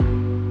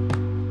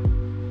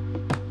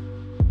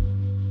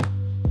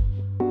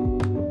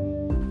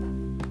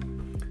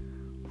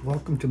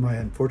Welcome to my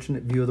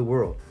unfortunate view of the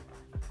world.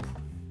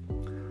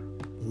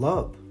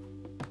 Love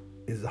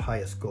is the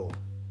highest goal.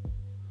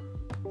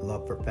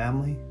 Love for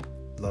family,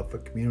 love for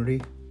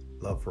community,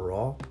 love for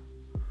all.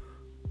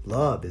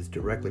 Love is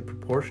directly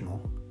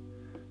proportional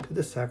to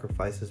the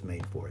sacrifices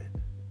made for it.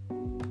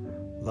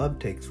 Love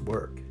takes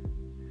work.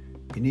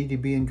 You need to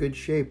be in good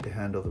shape to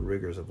handle the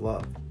rigors of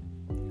love.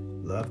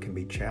 Love can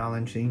be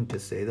challenging, to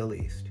say the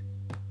least.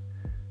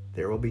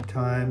 There will be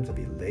times of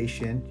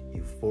elation,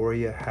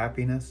 euphoria,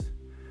 happiness,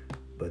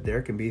 but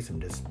there can be some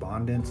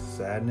despondence,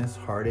 sadness,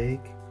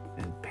 heartache,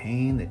 and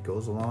pain that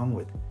goes along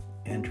with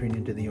entering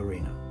into the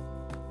arena.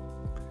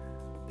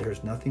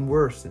 There's nothing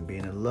worse than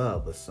being in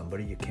love with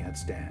somebody you can't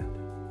stand.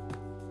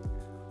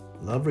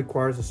 Love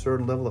requires a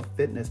certain level of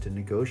fitness to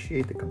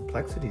negotiate the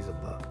complexities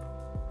of love.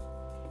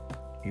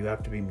 You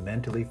have to be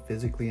mentally,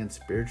 physically, and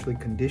spiritually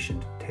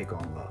conditioned to take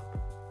on love.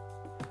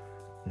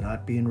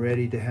 Not being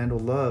ready to handle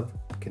love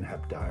can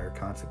have dire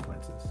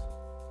consequences.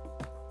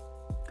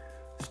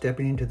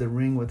 Stepping into the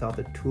ring without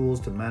the tools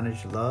to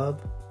manage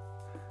love,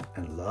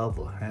 and love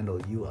will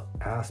handle you a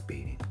ass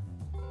beating.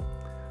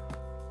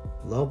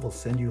 Love will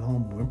send you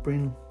home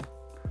whimpering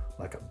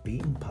like a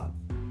beaten pup.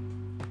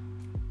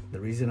 The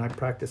reason I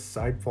practice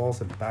side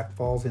falls and back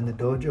falls in the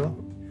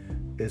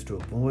dojo is to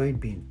avoid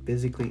being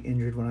physically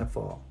injured when I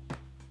fall.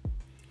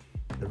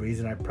 The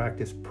reason I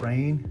practice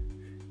praying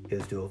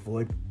is to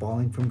avoid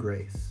falling from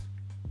grace.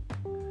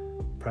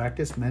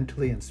 Practice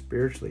mentally and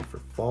spiritually for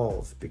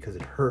falls because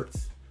it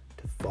hurts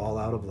to fall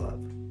out of love.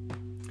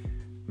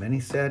 Many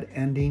sad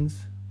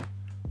endings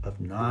of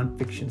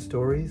non-fiction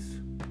stories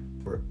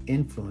were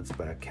influenced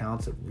by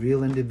accounts of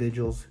real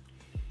individuals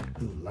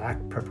who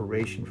lacked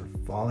preparation for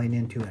falling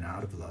into and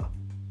out of love.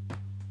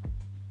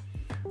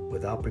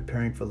 Without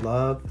preparing for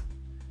love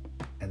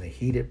and the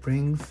heat it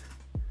brings,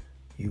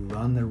 you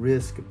run the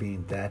risk of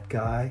being that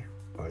guy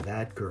or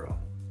that girl.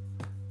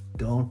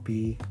 Don't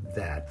be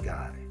that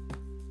guy.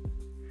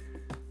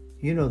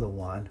 You know the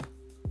one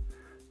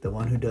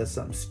who does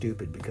something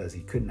stupid because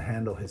he couldn't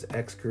handle his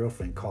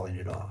ex-girlfriend calling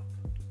it off.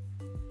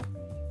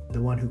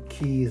 The one who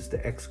keys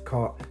the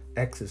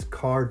ex's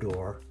car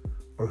door,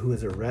 or who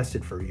is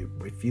arrested for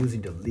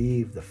refusing to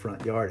leave the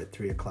front yard at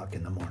 3 o'clock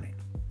in the morning.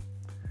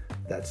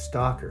 That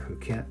stalker who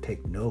can't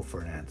take no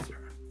for an answer.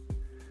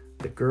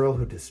 The girl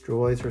who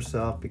destroys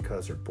herself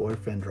because her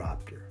boyfriend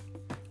dropped her.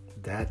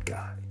 That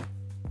guy.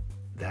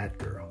 That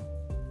girl.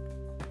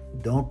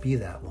 Don't be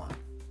that one.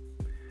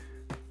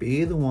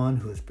 Be the one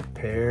who is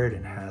prepared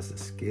and has the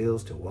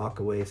skills to walk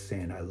away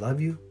saying, I love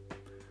you,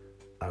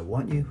 I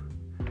want you,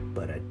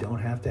 but I don't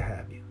have to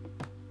have you.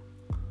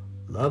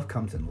 Love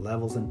comes in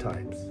levels and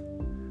types.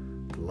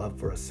 Love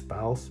for a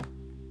spouse,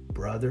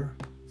 brother,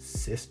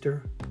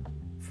 sister,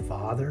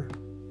 father,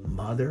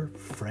 mother,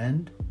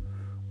 friend,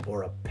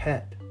 or a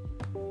pet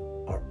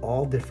are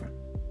all different.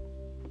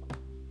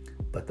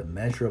 But the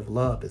measure of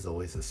love is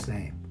always the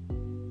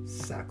same: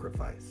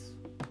 sacrifice.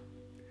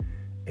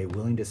 A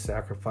willing to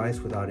sacrifice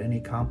without any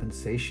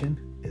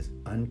compensation is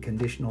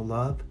unconditional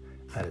love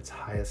at its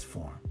highest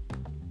form.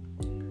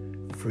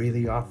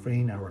 Freely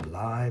offering our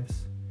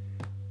lives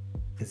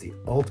is the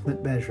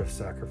ultimate measure of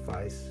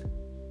sacrifice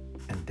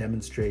and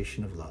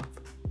demonstration of love.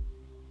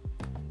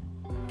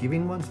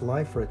 Giving one's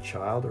life for a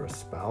child or a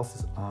spouse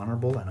is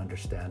honorable and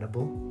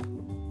understandable.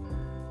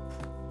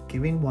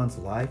 Giving one's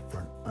life for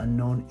an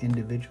unknown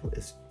individual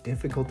is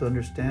difficult to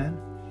understand,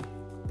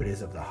 but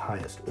is of the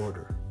highest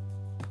order.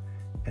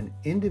 An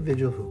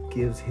individual who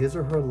gives his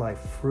or her life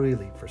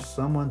freely for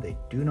someone they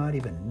do not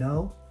even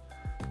know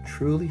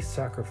truly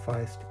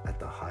sacrificed at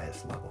the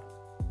highest level.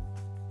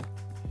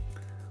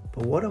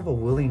 But what of a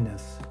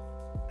willingness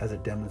as a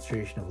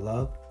demonstration of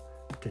love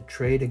to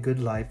trade a good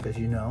life, as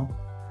you know,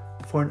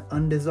 for an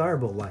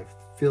undesirable life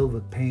filled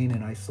with pain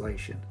and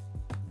isolation?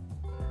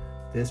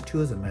 This too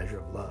is a measure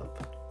of love.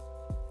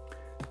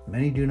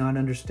 Many do not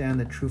understand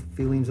the true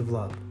feelings of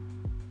love.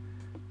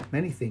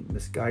 Many think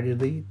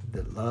misguidedly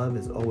that love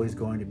is always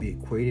going to be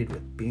equated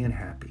with being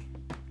happy.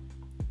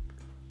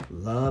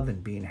 Love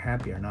and being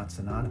happy are not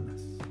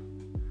synonymous.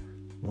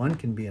 One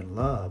can be in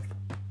love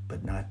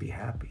but not be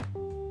happy.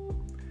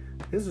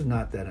 This is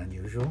not that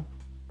unusual.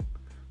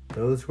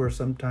 Those who are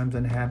sometimes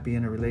unhappy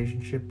in a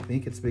relationship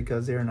think it's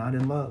because they are not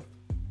in love.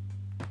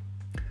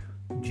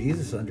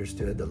 Jesus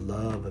understood the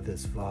love of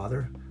his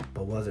Father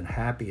but wasn't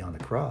happy on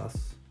the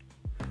cross.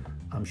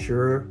 I'm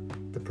sure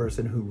the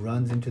person who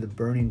runs into the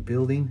burning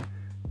building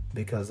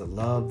because of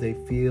love they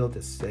feel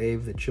to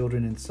save the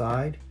children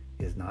inside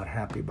is not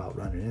happy about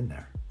running in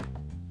there.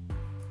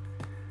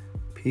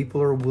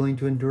 People are willing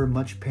to endure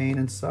much pain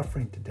and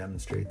suffering to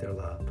demonstrate their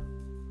love.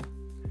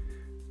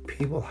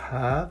 People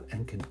have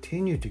and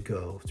continue to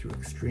go through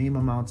extreme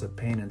amounts of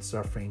pain and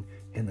suffering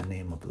in the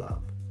name of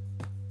love.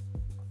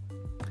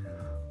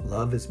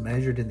 Love is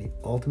measured in the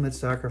ultimate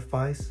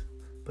sacrifice,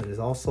 but is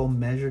also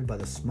measured by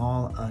the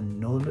small,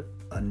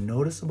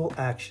 unnoticeable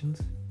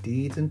actions,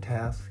 deeds, and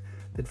tasks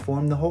that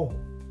form the whole.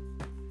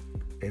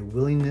 A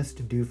willingness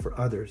to do for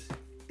others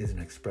is an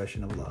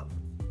expression of love.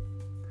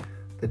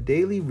 The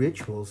daily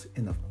rituals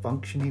in the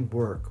functioning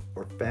work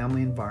or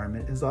family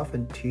environment is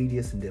often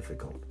tedious and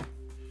difficult.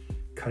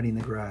 Cutting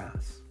the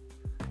grass,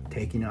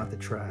 taking out the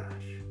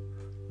trash,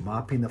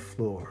 mopping the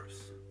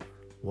floors,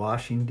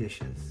 washing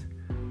dishes,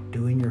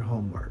 doing your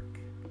homework,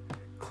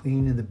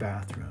 cleaning the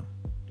bathroom,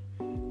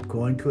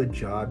 going to a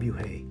job you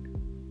hate.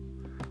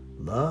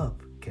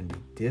 Love can be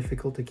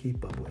difficult to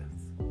keep up with.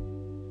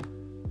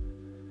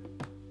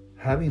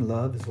 Having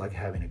love is like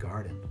having a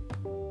garden.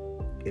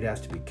 It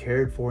has to be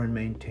cared for and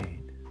maintained.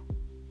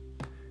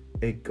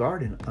 A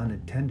garden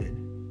unattended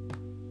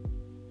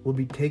will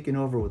be taken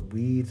over with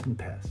weeds and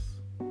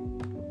pests.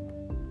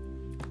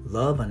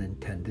 Love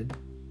unattended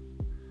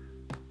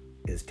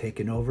is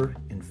taken over,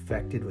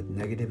 infected with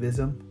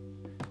negativism,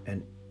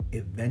 and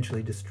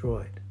eventually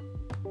destroyed.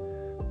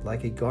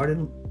 Like a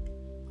garden,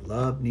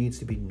 love needs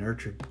to be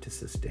nurtured to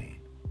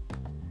sustain.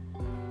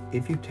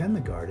 If you tend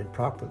the garden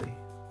properly,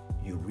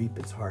 you reap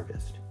its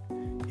harvest.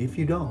 If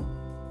you don't,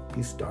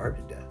 you starve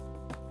to death.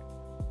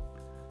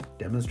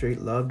 Demonstrate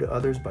love to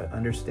others by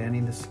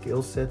understanding the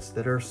skill sets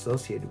that are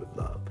associated with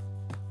love.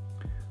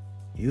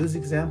 Use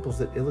examples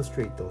that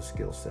illustrate those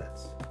skill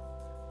sets: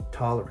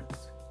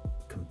 tolerance,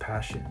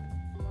 compassion,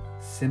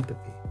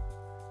 sympathy,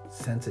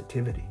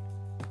 sensitivity,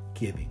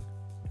 giving.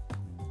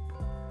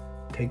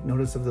 Take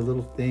notice of the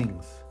little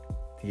things,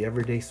 the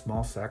everyday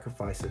small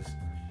sacrifices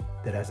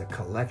that as a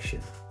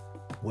collection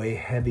weigh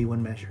heavy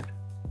when measured.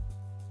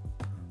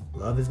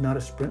 Love is not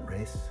a sprint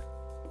race.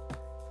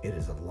 It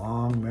is a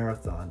long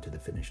marathon to the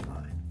finish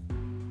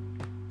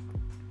line.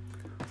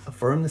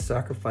 Affirm the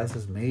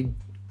sacrifices made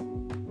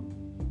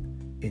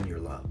in your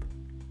love.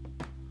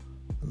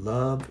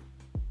 Love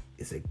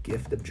is a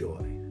gift of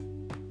joy.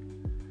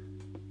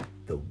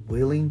 The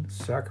willing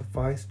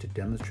sacrifice to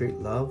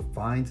demonstrate love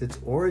finds its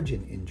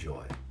origin in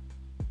joy.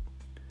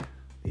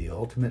 The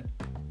ultimate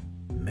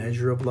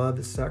measure of love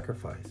is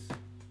sacrifice,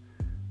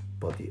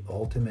 but the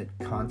ultimate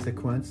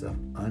consequence of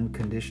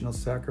unconditional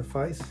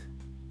sacrifice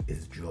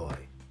is joy.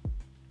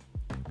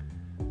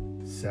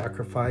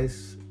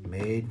 Sacrifice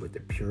made with the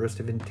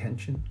purest of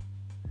intention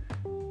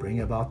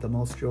bring about the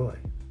most joy.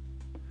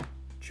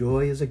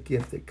 Joy is a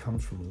gift that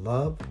comes from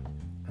love,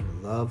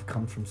 and love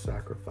comes from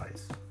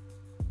sacrifice.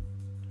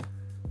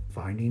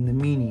 Finding the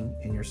meaning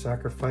in your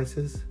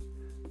sacrifices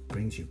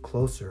brings you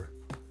closer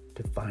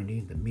to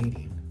finding the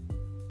meaning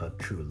of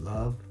true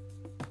love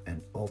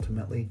and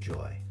ultimately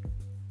joy.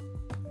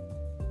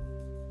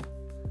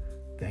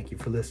 Thank you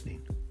for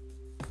listening.